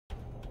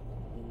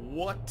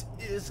What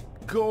is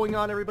going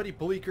on, everybody?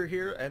 Bleaker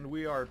here, and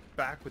we are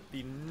back with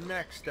the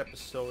next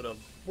episode of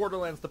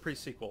Borderlands, the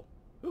pre-sequel.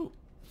 Ooh.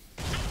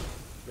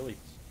 Really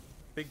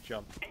big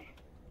jump.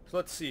 So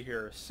let's see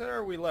here. So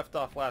where we left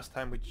off last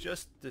time, we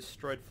just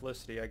destroyed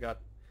Felicity. I got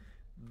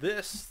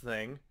this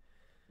thing.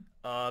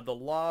 The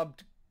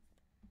lobbed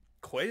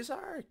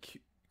quasar?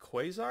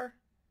 Quasar?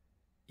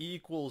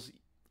 equals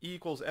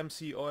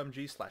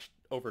MCOMG slash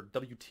over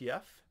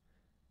WTF.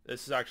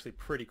 This is actually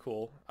pretty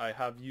cool. I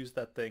have used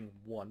that thing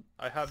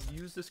I have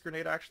used this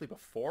grenade actually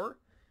before,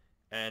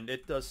 and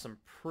it does some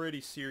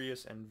pretty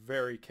serious and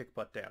very kick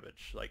butt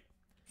damage. Like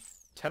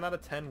 10 out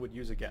of 10 would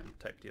use again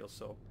type deal.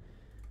 So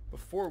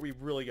before we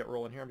really get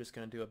rolling here, I'm just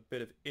going to do a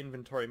bit of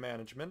inventory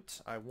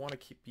management. I want to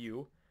keep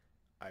you.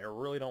 I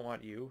really don't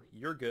want you.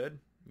 You're good.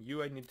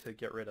 You I need to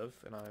get rid of,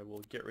 and I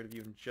will get rid of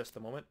you in just a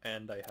moment.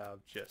 And I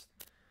have just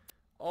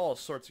all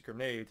sorts of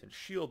grenades and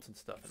shields and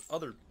stuff and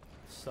other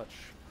such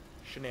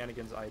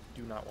shenanigans I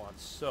do not want.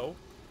 So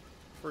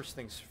first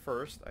things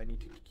first, I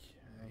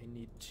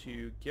need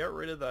to get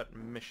rid of that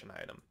mission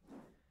item.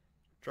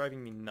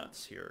 Driving me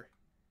nuts here.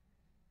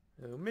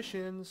 Oh,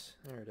 missions.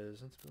 There it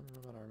is. Let's build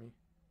an army.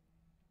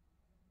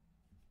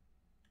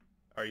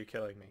 Are you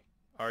killing me?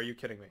 Are you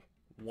kidding me?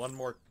 One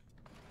more.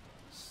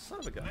 Son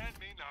of a gun. Let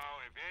me know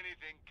if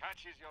anything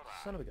catches your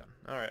eye. Son of a gun.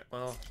 Alright,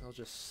 well, I'll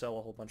just sell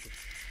a whole bunch of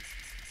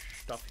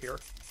stuff here.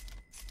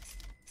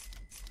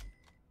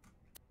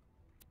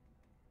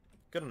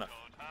 Good enough.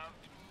 Don't have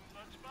too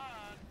much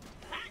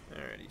fun.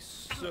 Alrighty,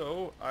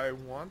 so I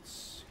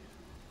want...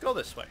 Go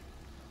this way.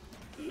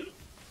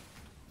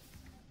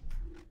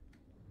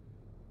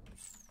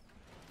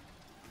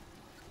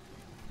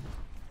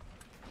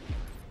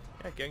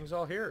 Yeah, gang's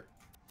all here.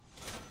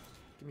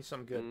 Give me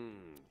something good.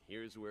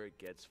 Here's where it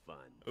gets fun.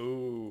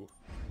 Ooh.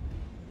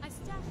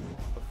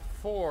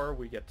 Before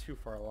we get too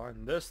far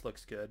along, this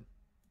looks good.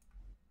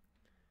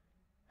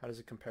 How does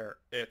it compare?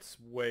 It's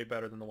way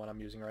better than the one I'm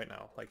using right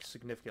now. Like,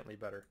 significantly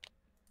better.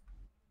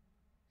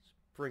 Let's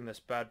bring this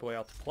bad boy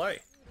out to play.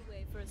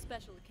 Away for a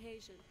special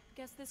occasion.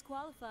 Guess this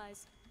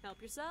qualifies.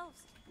 Help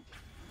yourselves.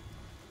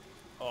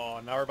 Oh,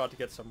 now we're about to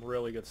get some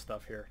really good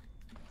stuff here.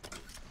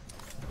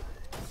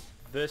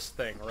 This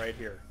thing right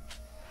here.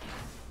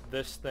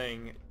 This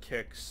thing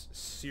kicks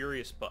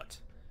serious butt.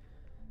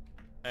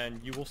 And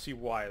you will see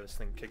why this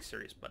thing kicks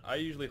serious butt. I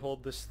usually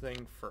hold this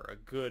thing for a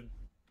good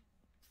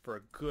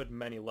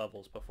many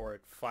levels before I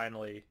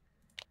finally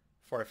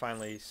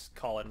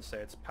call it and say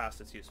it's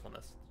past its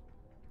usefulness.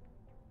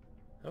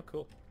 Oh,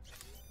 cool.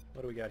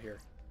 What do we got here?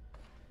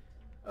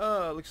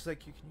 Looks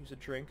like you can use a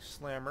drink.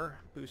 Slammer.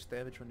 Boost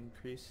damage when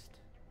increased.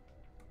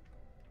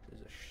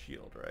 There's a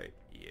shield, right?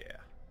 Yeah.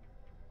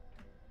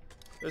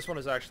 This one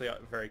is actually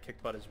very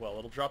kick butt as well.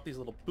 It'll drop these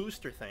little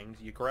booster things.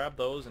 You grab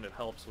those and it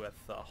helps with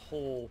a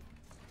whole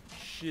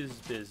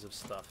shiz-biz of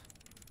stuff.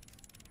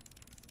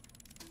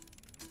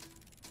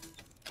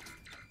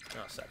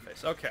 Oh, sad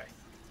face. Okay.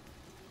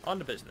 On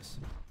to business.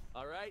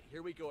 Alright,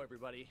 here we go,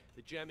 everybody.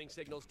 The jamming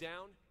signal's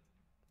down.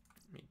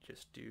 Let me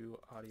just do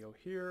audio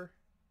here.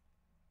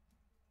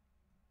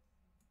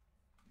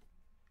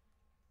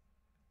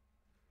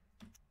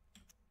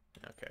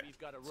 Okay. We've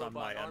got a it's on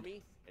my robot end.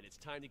 army, and it's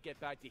time to get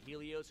back to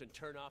Helios and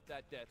turn off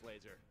that death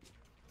laser.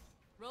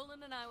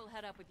 Roland and I will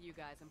head up with you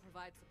guys and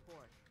provide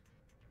support.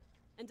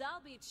 And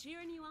I'll be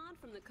cheering you on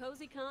from the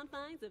cozy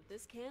confines of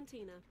this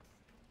cantina.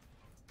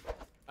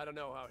 I don't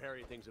know how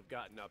hairy things have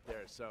gotten up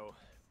there, so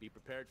be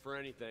prepared for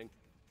anything.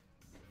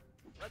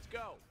 Let's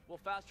go. We'll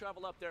fast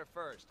travel up there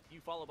first. You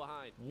follow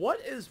behind. What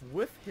is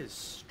with his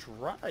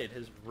stride?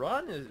 His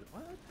run is...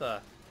 What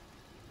the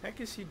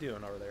heck is he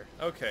doing over there?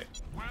 Okay.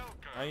 Welcome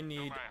I need...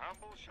 to my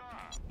humble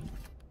shop.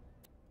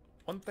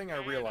 One thing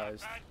I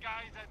realized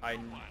I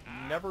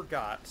never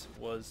got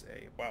was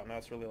a... Wow, now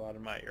it's really loud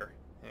in my ear.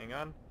 Hang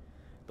on.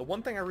 The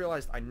one thing I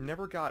realized I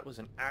never got was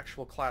an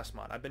actual class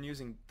mod. I've been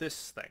using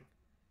this thing.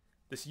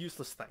 This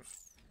useless thing.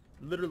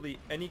 Literally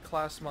any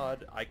class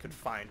mod I could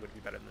find would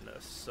be better than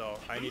this. So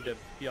I need to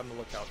be on the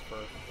lookout for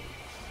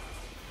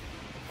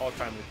all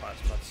kinds of class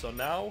mods. So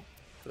now,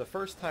 for the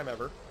first time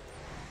ever...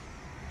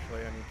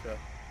 Actually, I need to...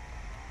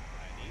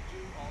 I need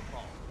you all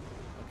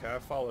followed. Okay, I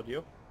followed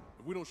you.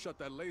 If we don't shut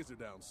that laser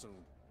down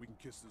soon, we can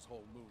kiss this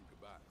whole moon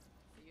goodbye.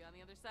 See you on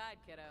the other side,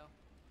 kiddo.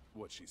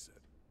 What she said.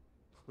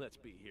 Let's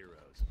be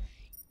heroes.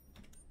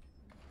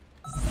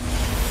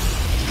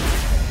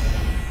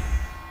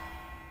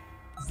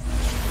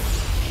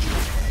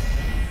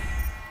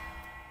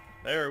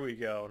 There we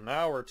go.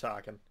 Now we're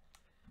talking.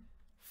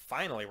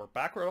 Finally, we're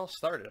back where it all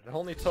started. It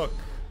only took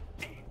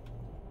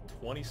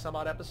 20 some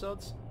odd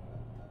episodes.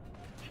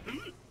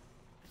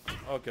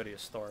 Oh, goody, a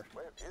store.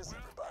 Where is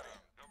everybody?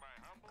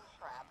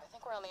 Crap, I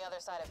think we're on the other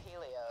side of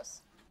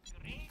Helios.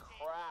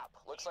 Crap.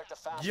 Looks like the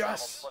fast Yes!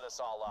 travel split us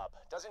all up.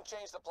 Doesn't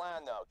change the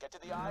plan, though. Get to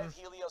the Eye of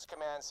Helios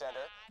Command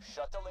Center,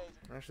 shut the laser...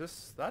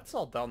 Gosh, that's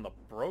all down the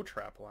bro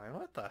trap line.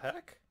 What the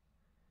heck?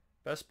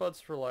 Best buds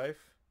for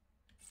life.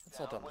 That's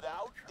all done.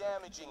 without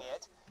damaging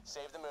it,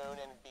 save the moon,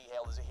 and be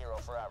hailed as a hero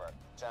forever.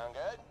 Sound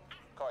good?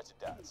 Of course it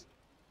does.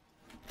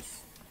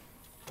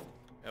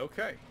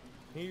 Okay.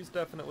 He's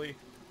definitely...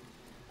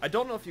 I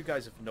don't know if you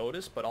guys have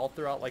noticed, but all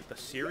throughout, like, the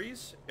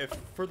series,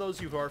 for those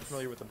of you who are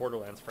familiar with the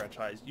Borderlands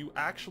franchise, you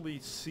actually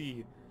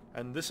see,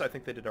 and this I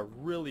think they did a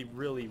really,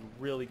 really,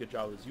 really good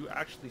job, is you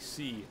actually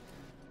see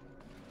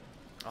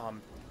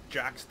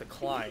Jack's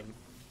decline.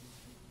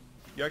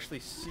 You actually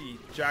see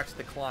Jack's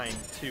decline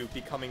to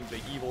becoming the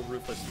evil,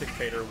 ruthless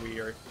dictator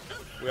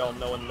we all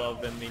know and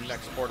love in the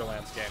next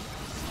Borderlands game.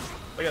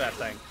 Look at that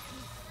thing.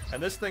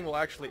 And this thing will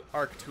actually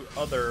arc to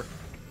other...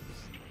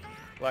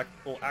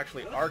 will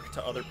actually arc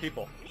to other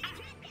people.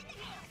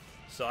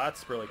 So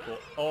that's really cool.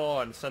 Oh,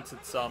 and since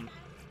it's,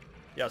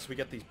 yeah, so we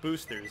get these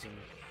boosters, and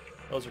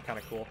those are kind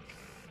of cool.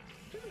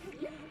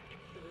 Yeah,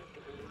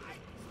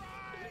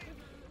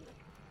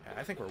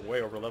 I think we're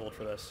way over leveled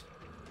for this.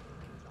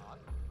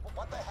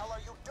 What the hell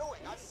are you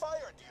doing? I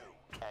fired you!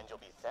 And you'll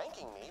be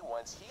thanking me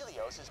once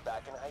Helios is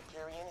back in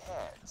Hyperion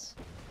hands.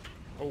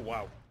 Oh,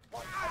 wow.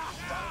 What have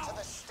you done to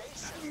the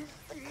station?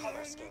 The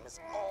color scheme is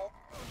all...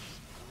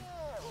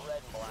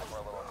 red and black were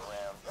a little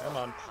cramped. Come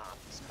on. Pop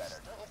is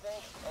better, don't you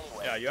think?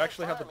 Anyway, Yeah, you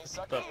actually have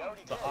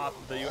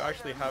you you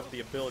actually have the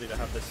ability to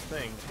have this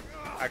thing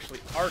actually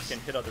arc and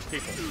hit other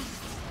people.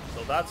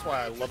 So that's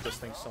why I love this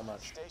thing so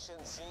much. Station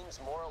seems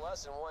more or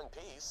less in one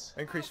piece.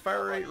 Increase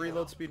fire rate,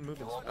 reload speed, and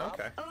movement speed.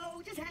 Okay.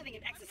 Oh, just having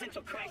an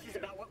existential crisis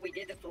about what we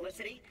did to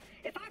Felicity.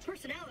 If our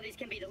personalities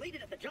can be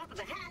deleted at the drop of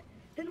a hat,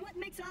 then what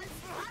makes us us?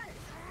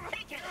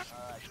 Take it.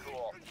 Alright,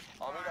 cool.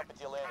 I'll meet up with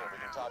you later. We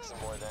can talk some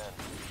more then.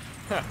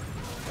 Huh.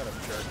 What a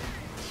jerk.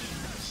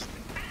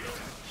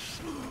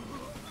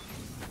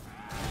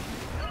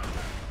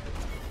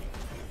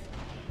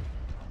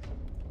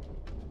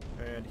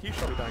 And he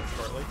shall be dying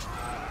shortly.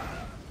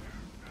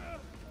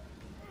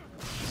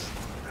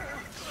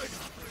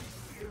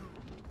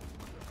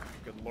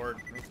 Good lord,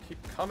 they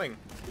keep coming.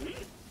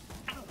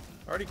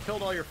 Already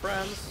killed all your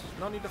friends.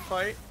 No need to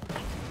fight.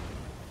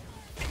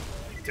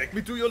 Take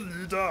me to your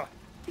leader.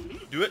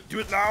 Do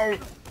it now.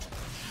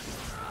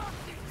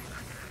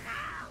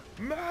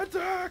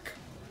 Medic!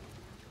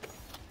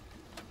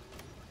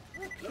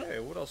 Okay,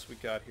 what else we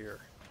got here?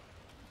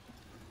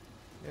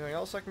 Anything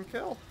else I can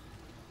kill?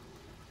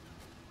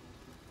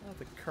 Not at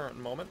the current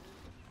moment.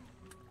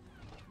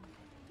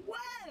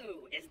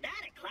 Whoa! Is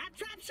that a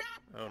claptrap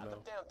shop? Oh no. The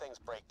damn things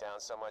break down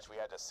so much we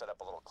had to set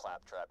up a little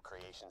claptrap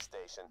creation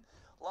station.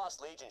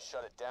 Lost Legion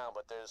shut it down,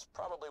 but there's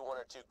probably one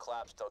or two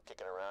claps still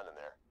kicking around in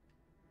there.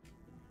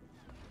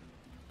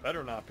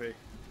 Better not be.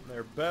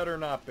 There better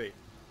not be.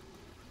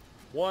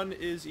 One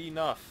is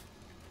enough.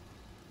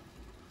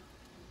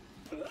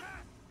 Oh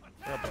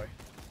boy.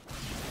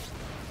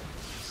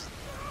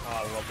 Oh,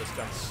 I love this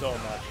gun so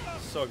much.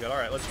 So good.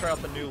 Alright, let's try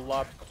out the new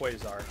lobbed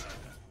quasar.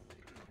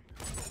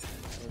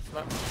 It's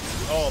not...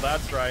 Oh,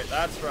 that's right.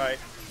 That's right.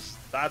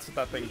 That's what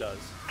that thing does.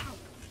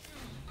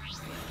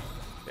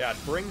 Yeah,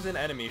 it brings in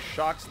enemies,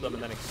 shocks them,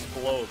 and then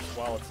explodes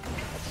while it's...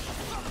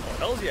 Oh,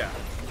 hells yeah.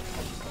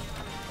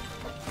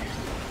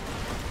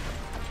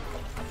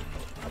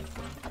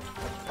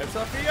 It's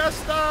a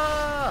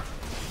fiesta!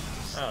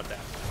 Oh, damn.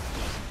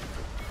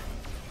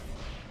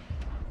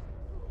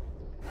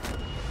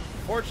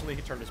 Fortunately,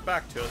 he turned his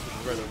back to us, which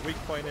is where the weak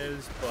point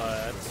is,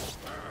 but...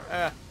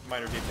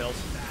 minor details.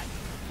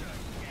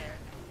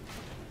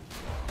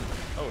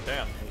 Oh,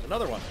 damn. There's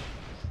another one.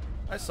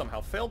 I somehow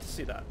failed to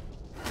see that.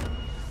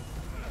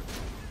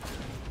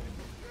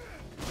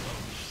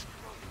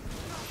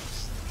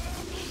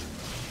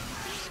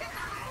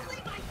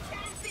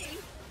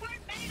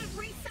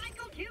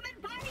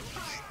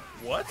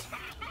 What?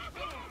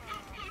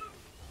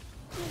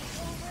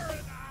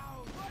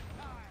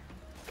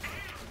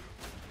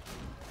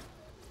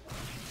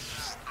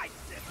 I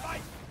did my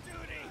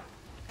duty.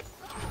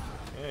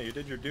 Yeah, you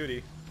did your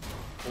duty.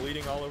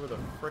 Bleeding all over the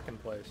frickin'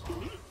 place.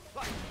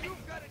 But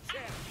you've got a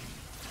chance.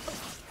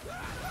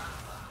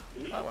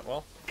 That went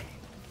well.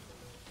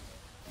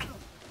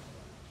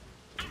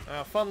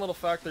 Fun little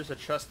fact, there's a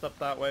chest up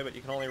that way, but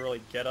you can only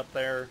really get up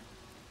there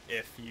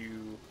if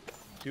you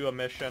do a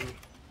mission.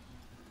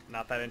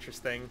 Not that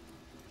interesting.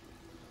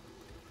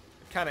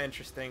 Kind of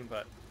interesting,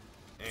 but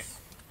eh.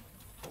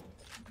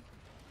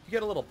 You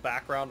get a little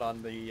background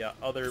on the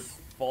other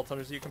Vault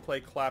Hunters you can play.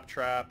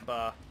 Claptrap,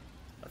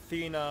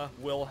 Athena,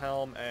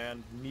 Wilhelm,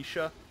 and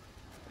Nisha.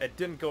 It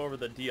didn't go over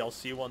the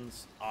DLC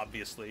ones,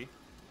 obviously.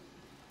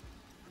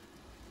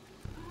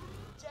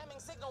 Jamming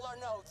signal or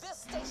no, this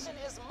station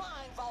is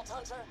mine, Vault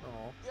Hunter.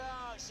 Oh.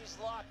 Yeah, she's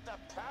locked the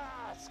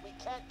paths. We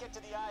can't get to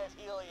the Eye of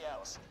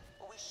Helios.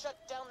 We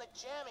shut down the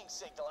jamming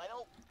signal. I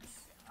don't...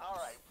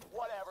 Alright,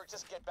 whatever.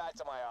 Just get back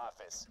to my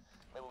office.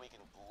 Maybe we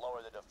can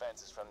lower the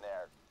defenses from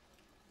there.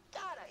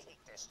 God, I hate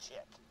this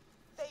chick.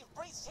 They've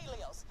breached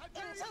Helios.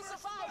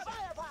 Intensify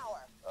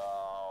firepower!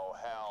 Oh,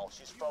 hell.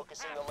 She's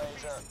focusing the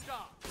laser.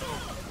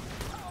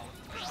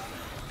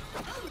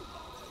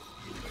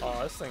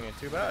 Oh, this thing ain't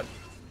too bad.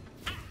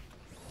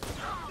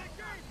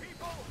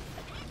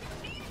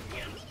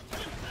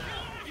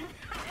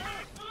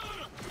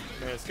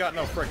 I mean, it's got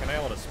no frickin'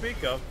 ammo to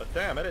speak of, but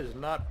damn, it is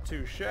not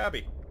too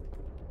shabby.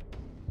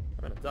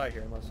 I'm gonna die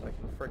here unless I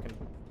can frickin'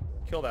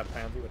 kill that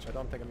pansy, which I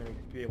don't think I'm going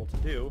to be able to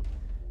do.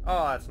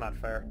 Oh, that's not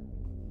fair.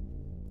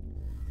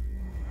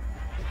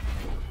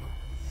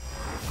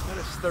 That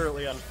is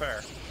thoroughly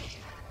unfair.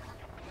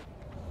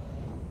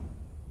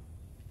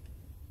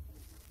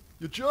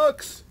 You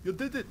jerks! You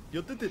did it!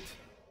 You did it!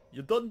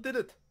 You done did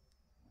it!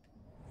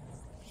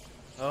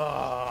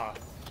 Ah,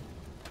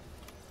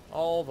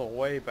 all the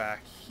way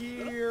back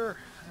here.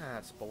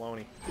 That's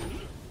baloney.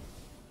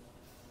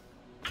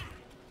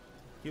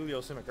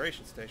 Helios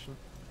Immigration Station.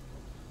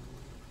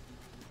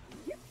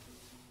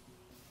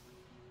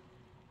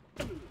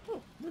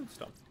 Oh,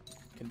 moonstone.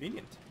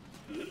 Convenient.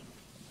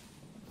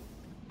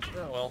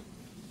 Oh well.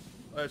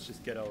 Let's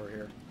just get over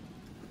here.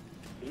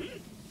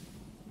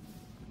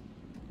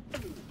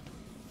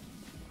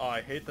 Oh,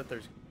 I hate that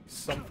there's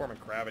some form of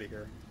gravity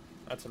here.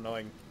 That's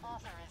annoying.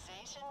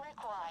 Authorization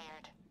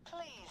required.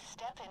 Please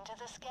step into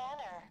the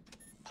scanner.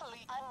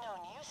 Please.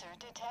 Unknown user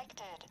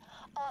detected.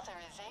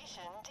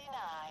 Authorization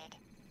denied.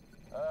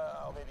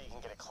 Maybe you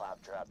can get a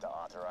claptrap to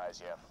authorize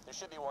you. There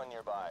should be one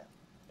nearby.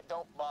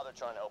 Don't bother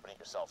trying to open it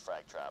yourself,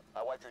 Frag Trap.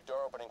 I wiped your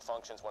door opening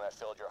functions when I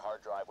filled your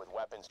hard drive with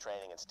weapons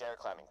training and stair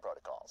climbing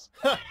protocols.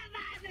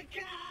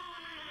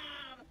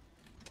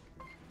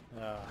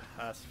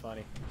 That's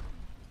funny.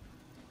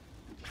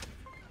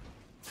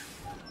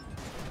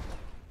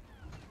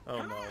 Oh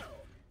no. Hello.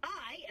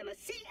 I am a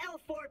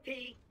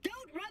CL4P.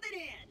 Don't rub it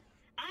in.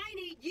 I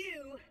need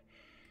you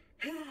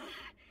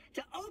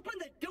to open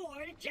the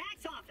door to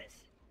Jack's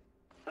office.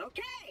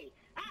 Okay,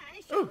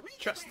 I shall Ooh, lead the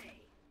chest. way.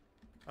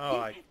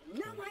 Oh, You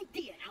have no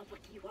idea how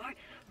lucky you are,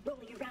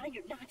 rolling around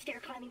your non-stair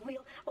climbing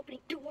wheel, opening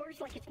doors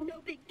like it's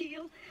no big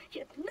deal.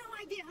 You have no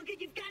idea how good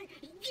you've got it.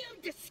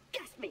 You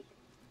disgust me.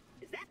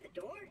 Is that the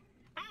door?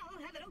 I'll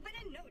have it open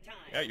in no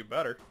time. Yeah, you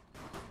better.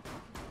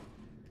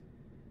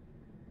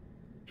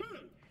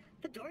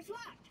 The door's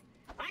locked.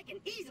 I can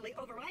easily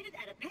override it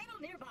at a panel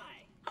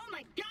nearby. Oh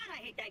my god, I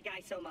hate that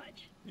guy so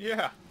much.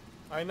 Yeah,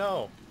 I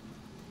know.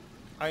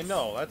 I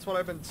know. That's what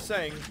I've been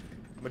saying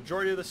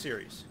majority of the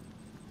series.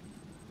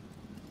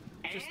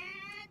 Just...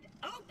 And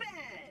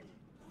open!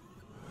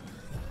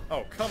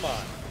 Oh, come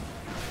on.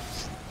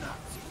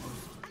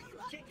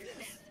 Check your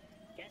steps.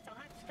 Guess I'll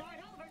have to start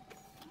over.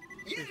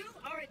 You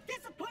are a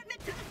disappointment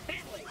to the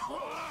family.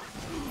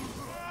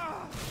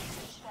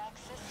 HVAC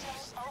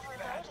systems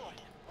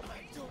overloaded.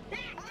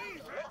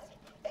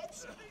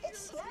 It's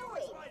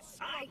snowing.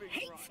 I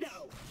hate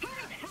snow.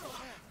 Hurry the hell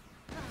up.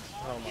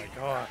 Oh my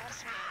god.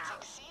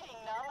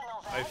 Exceeding nominal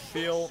I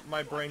feel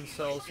my brain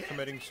cells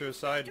committing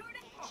suicide.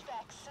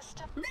 HVAC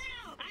system.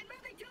 Now, I'm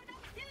moving to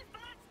another fuse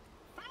box.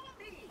 Follow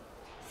me.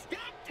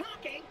 Stop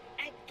talking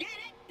and get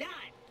it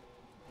done.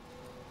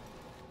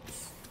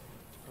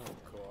 Oh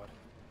god.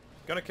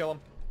 Gonna kill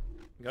him.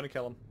 I'm gonna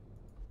kill him.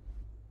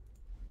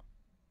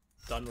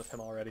 Done with him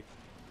already.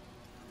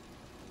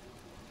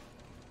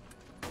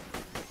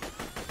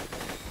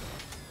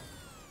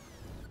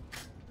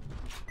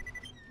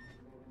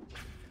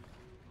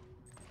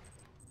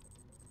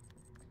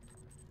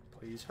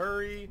 Please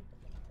hurry.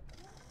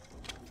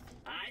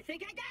 I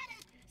think I got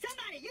it.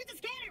 Somebody use the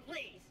scanner,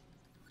 please.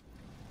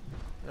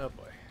 Oh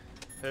boy.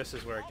 This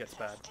is where it gets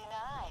bad. Access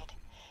denied.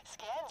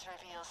 Scans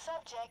reveal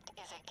subject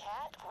is a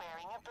cat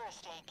wearing a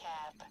birthday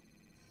cap.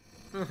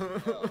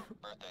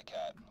 Birthday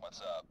cat, what's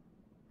up?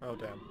 Oh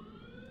damn.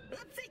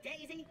 Oopsie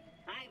daisy.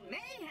 I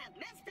may have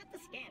messed up the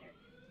scanner.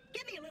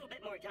 Give me a little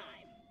bit more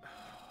time.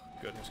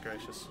 Goodness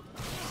gracious.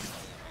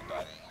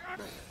 Everybody,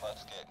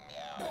 let's get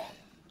meow.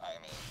 I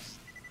mean,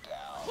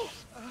 down.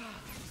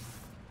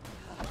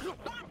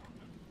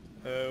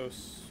 Oh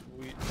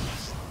sweet.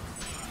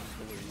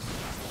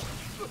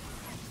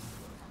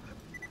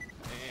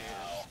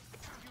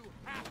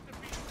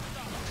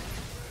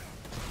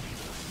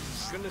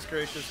 Goodness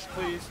gracious,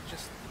 please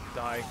just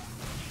die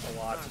a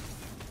lot.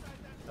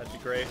 That'd be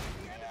great.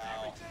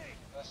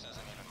 This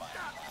isn't even my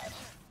cat.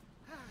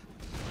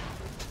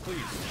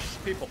 Please,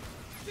 people.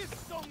 This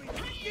is only the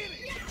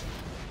beginning!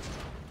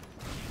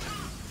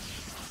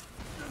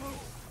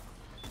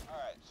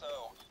 Alright,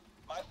 so,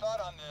 my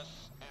thought on this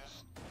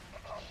is...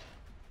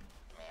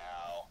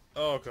 meow.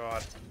 Oh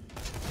god.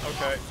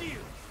 Okay.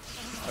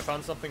 I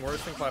found something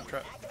worse than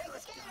claptrap. Activate the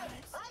scanner.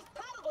 I've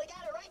probably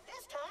got it right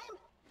this time.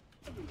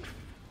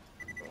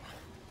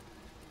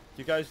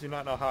 You guys do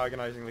not know how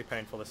agonizingly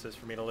painful this is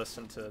for me to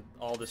listen to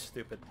all this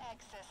stupid.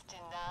 Access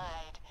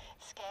denied.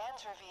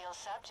 Scans reveal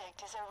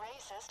subject is a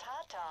racist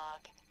hot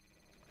dog.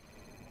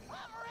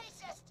 I'm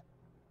racist.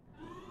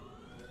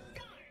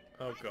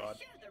 Oh god.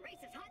 Sure, the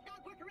racist hot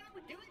dog workaround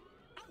would do it.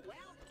 Oh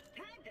well,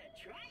 time to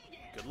try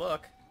again. Good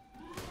luck.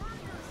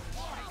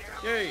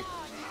 Yay!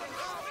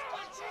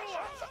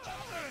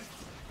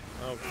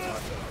 Oh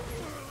god.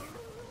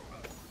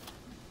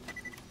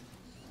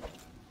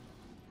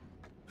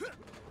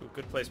 Ooh,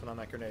 good placement on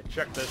that grenade.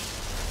 Check this.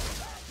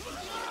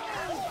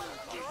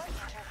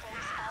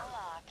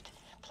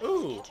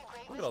 Ooh,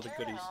 look at all the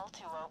goodies.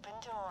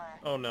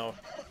 Oh no.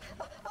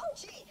 Oh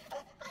gee,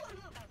 I don't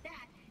know about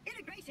that.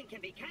 Integration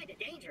can be kind of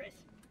dangerous.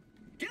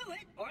 Do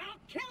it, or I'll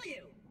kill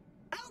you.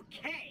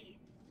 Okay.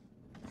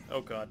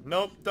 Oh god.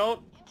 Nope,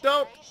 don't.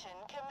 Don't. Operation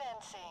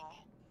commencing.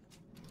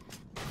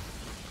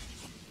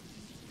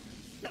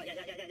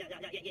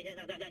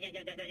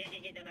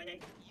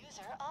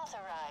 User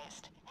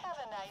authorized. Have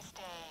a nice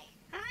day.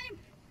 I'm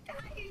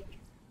dying.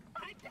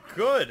 I'm dying.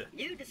 Good.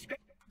 You describe.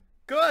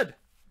 Good.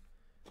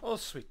 Oh,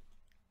 sweet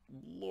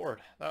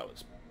Lord. That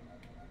was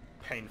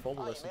painful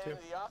to Oh, listen you made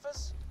to. it to the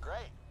office?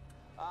 Great.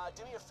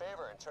 Do me a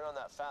favor and turn on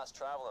that fast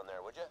travel in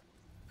there, would you?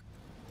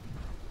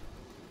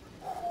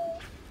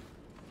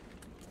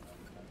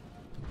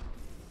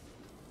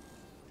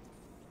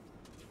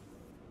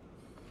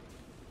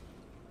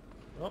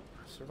 Oh,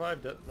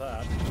 survived it.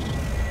 That.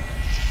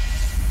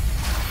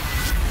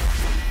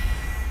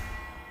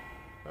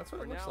 That's what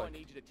For it looks now, I like.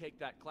 need you to take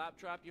that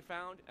claptrap you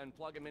found and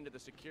plug him into the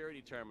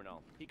security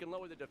terminal. He can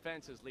lower the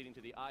defenses leading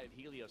to the Eye of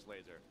Helios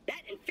laser.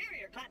 That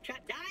inferior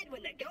claptrap died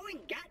when the going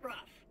got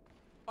rough.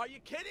 Are you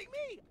kidding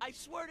me? I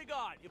swear to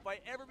God, if I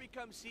ever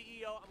become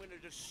CEO, I'm gonna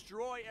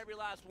destroy every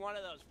last one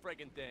of those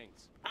friggin'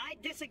 things. I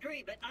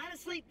disagree, but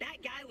honestly,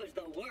 that guy was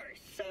the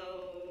worst,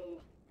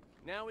 so...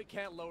 Now we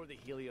can't lower the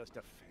Helios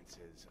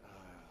defenses.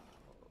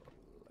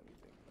 Let me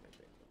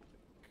think.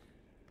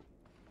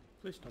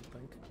 Please don't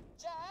think.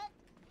 Jack,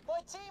 my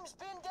team's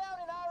pinned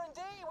down in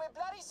R&D. We're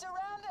bloody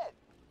surrounded.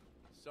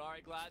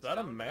 Sorry, Gladstone. Is that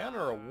a man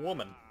or a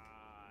woman?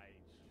 I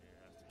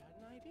just had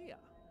an idea.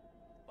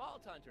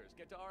 Vault Hunters,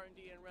 get to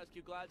R&D and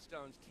rescue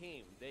Gladstone's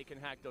team. They can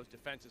hack those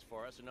defenses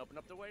for us and open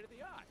up the way to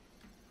the Eye.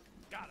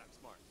 God, I'm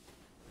smart.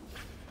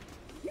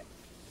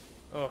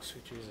 Oh,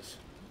 sweet Jesus.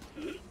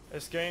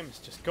 This game is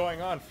just going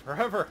on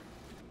forever.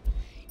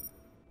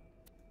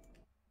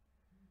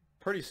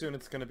 Pretty soon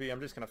it's going to be, I'm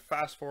just going to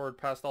fast forward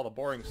past all the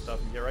boring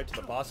stuff and get right to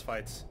the boss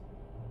fights.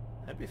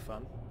 That'd be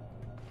fun.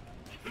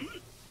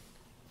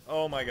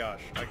 Oh my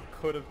gosh, I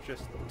could have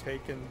just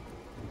taken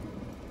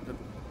the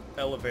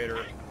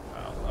elevator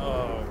out.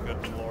 Oh,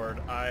 good lord.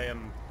 I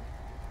am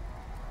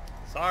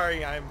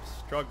sorry, I'm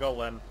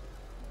struggling.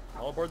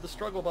 All aboard the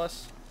struggle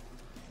bus.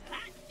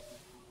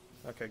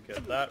 Okay,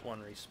 good. That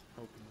one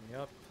opened me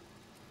up.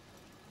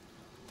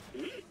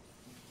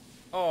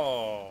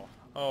 Oh,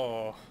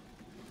 oh,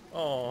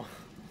 oh,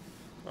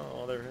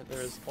 oh,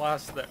 there's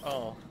glass there.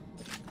 Oh,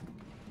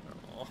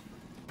 oh,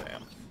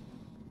 damn.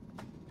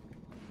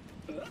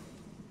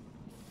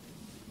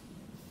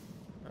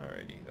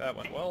 Alrighty, that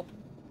went well.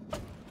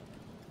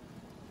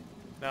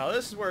 Now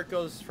this is where it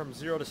goes from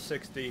 0 to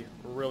 60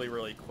 really,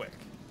 really quick.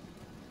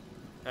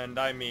 And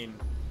I mean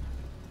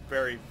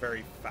very,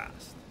 very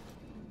fast.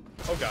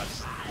 Oh god.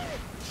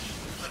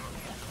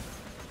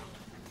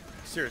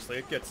 Seriously,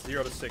 it gets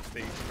 0 to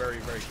 60 very,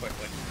 very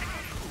quickly.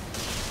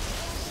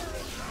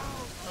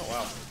 Oh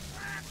wow.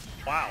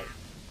 Wow.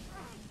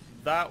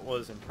 That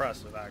was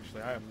impressive,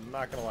 actually. I am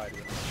not gonna lie to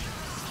you.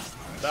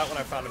 That one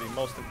I found to be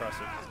most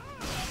impressive.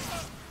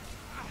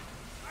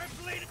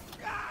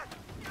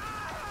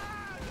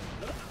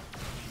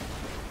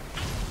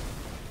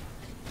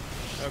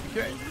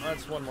 Okay,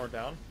 that's one more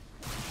down.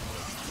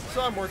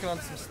 So I'm working on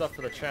some stuff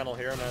for the channel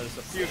here, and as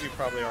a few of you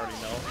probably already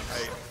know,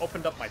 I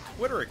opened up my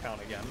Twitter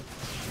account again.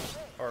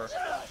 Or...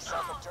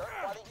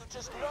 Why don't you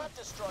just not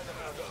destroy them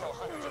and kill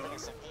hundreds of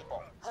innocent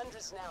people?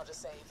 Hundreds now to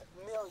save,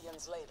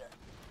 millions later.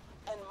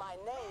 And my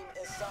name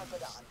is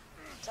Zarpedon.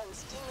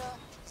 Tungstina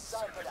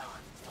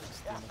Zarpedon.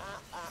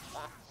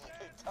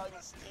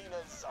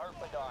 Tungstina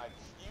Zarpedon.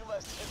 You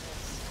must have been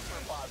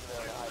super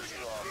popular in high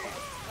school.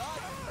 God,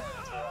 your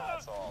parents were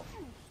assholes.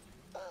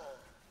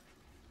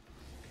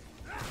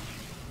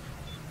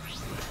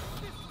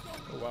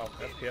 Oh wow,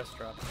 FPS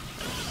drop.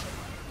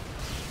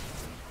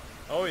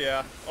 Oh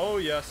yeah. Oh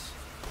yes.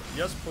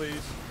 Yes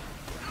please.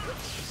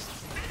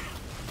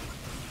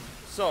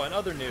 So in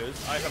other news,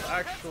 I have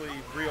actually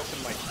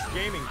reopened my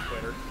gaming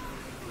Twitter.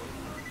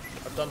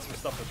 I've done some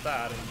stuff with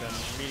that and been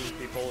meeting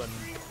people and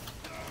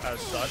as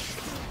such.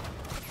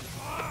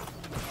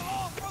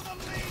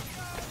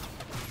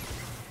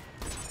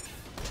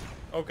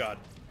 Oh god.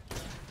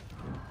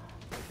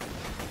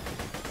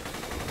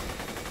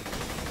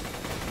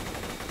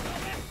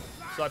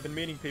 So I've been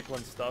meeting people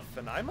and stuff,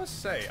 and I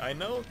must say,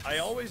 I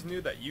always knew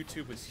that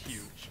YouTube was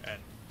huge,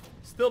 and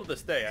still to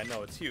this day I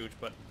know it's huge,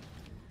 but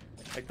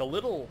like the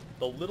little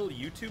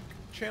YouTube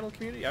channel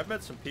community, I've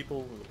met some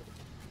people who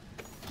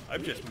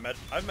I've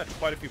met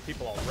quite a few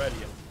people already,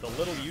 and the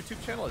little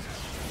YouTube channel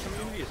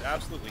community is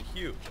absolutely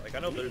huge. Like I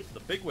know there's the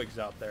bigwigs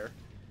out there,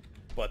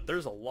 but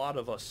there's a lot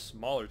of us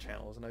smaller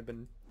channels, and I've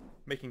been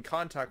making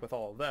contact with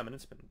all of them, and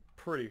it's been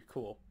pretty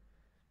cool.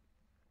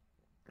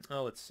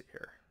 Oh, let's see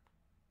here.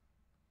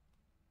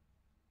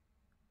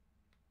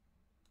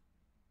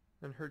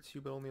 It hurts you,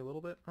 but only a little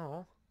bit.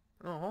 Oh,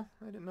 oh,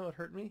 I didn't know it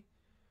hurt me.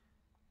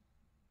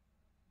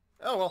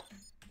 Oh well,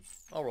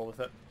 I'll roll with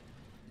it.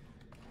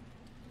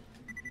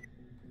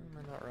 Why am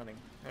I not running?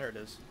 There it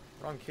is.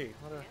 Wrong key.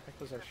 What the heck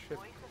was our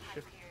shift?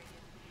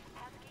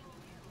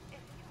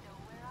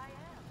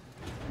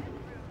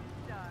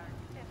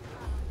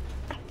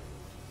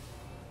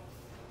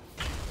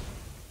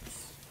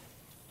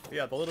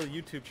 Yeah, the little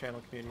YouTube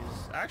channel community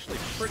is actually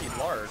pretty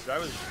large. I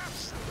was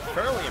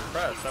fairly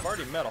impressed. I've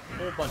already met a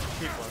whole bunch of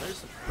people, and there's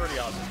some pretty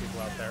awesome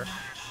people out there.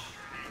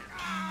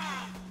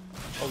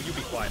 Oh, you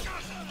be quiet.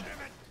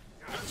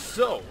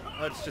 So,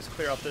 let's just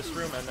clear out this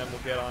room, and then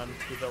we'll get on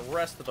to the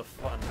rest of the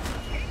fun,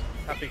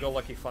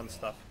 happy-go-lucky fun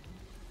stuff.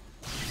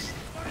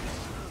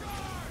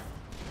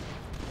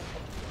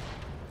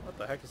 What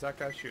the heck is that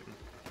guy shooting?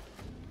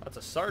 That's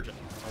a sergeant.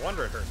 No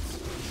wonder it hurts.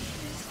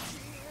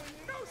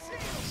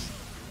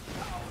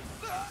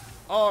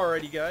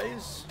 Alrighty,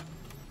 guys.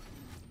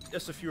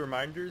 Just a few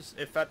reminders.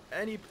 If at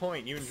any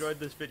point you enjoyed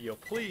this video,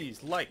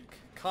 please like,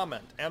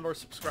 comment, and or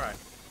subscribe.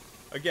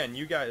 Again,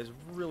 you guys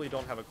really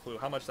don't have a clue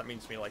how much that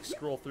means to me. Like,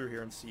 scroll through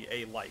here and see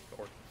a like,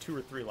 or 2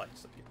 or 3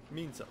 likes. It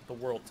means the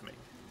world to me.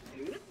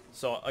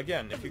 So,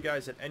 again, if you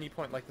guys at any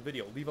point like the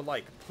video, leave a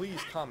like, please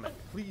comment,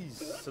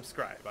 please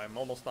subscribe. I'm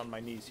almost on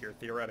my knees here,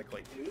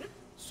 theoretically.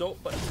 So,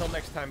 but until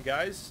next time,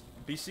 guys,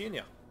 be seeing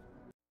ya.